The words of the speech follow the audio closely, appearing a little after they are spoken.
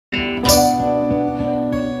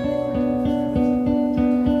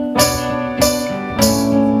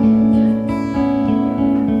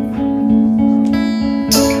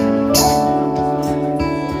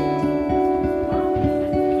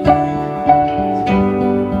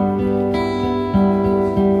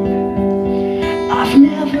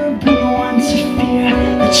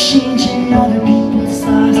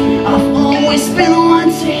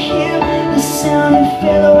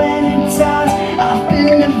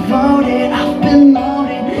devoted, I've been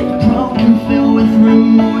loaded, broken, filled with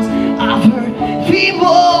remorse. I've hurt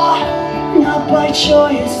people, not by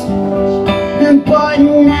choice, but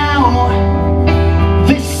now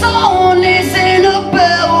this song isn't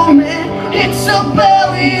about me, it's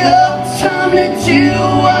about you. Time to do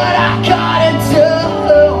what I gotta do.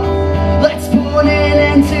 Let's put an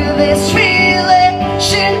end to this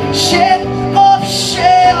relationship of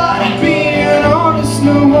shared. Being honest,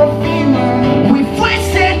 no more feeling. We've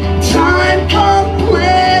wasted time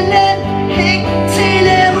complaining, hating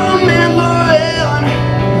and remembering.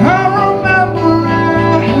 I remember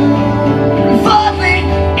it. Hardly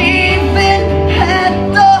even had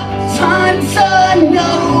the time to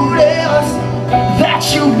notice that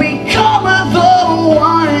you become the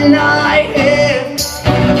one I hate.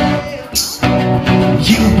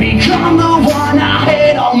 You become the one I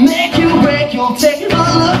hate. I'll make you break. You'll take a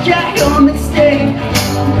look at your mistake.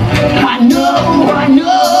 I know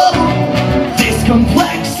this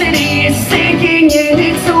complexity is sinking in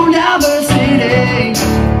its own diversity.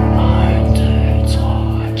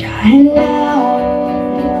 Underdog, and now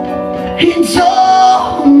it's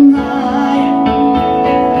all my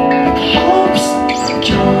hopes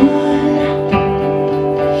gone.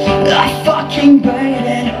 I fucking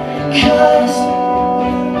baited, 'cause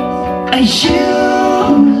you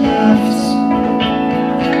left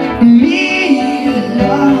me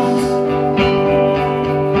lost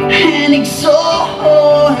and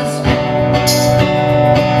exhausted.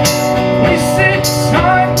 Wasted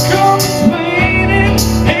time complaining,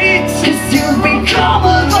 hate, 'cause you become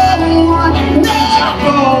the one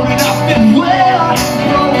now. And I've been well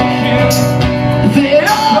broken. There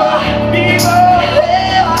are people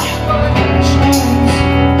there.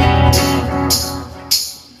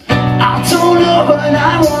 I don't know what I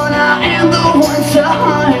want, I am the one to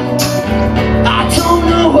hide. I don't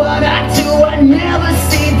know what I do, I never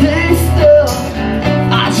see this stuff.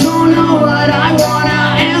 I don't know what I want, I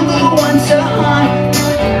am the one to hide.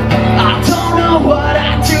 I don't know what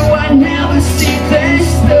I do, I never see this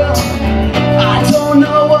stuff. I don't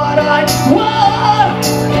know what I want.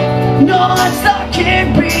 No, I'm stuck in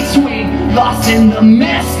between, lost in the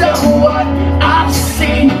midst of what I've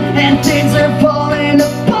seen, and things are falling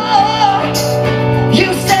apart. You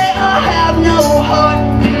say I have no heart,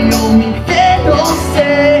 the only thing I'll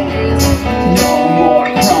say is no more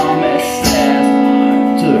promises.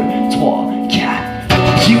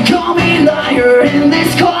 You call me liar in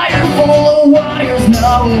this choir full of wires.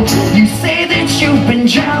 No, you say that you've been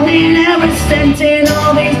drowning ever since in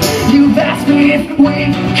all these. You've asked me if we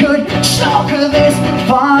could conquer this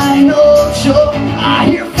final show. I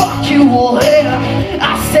hear fuck you all later.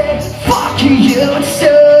 I said fuck you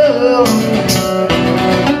too.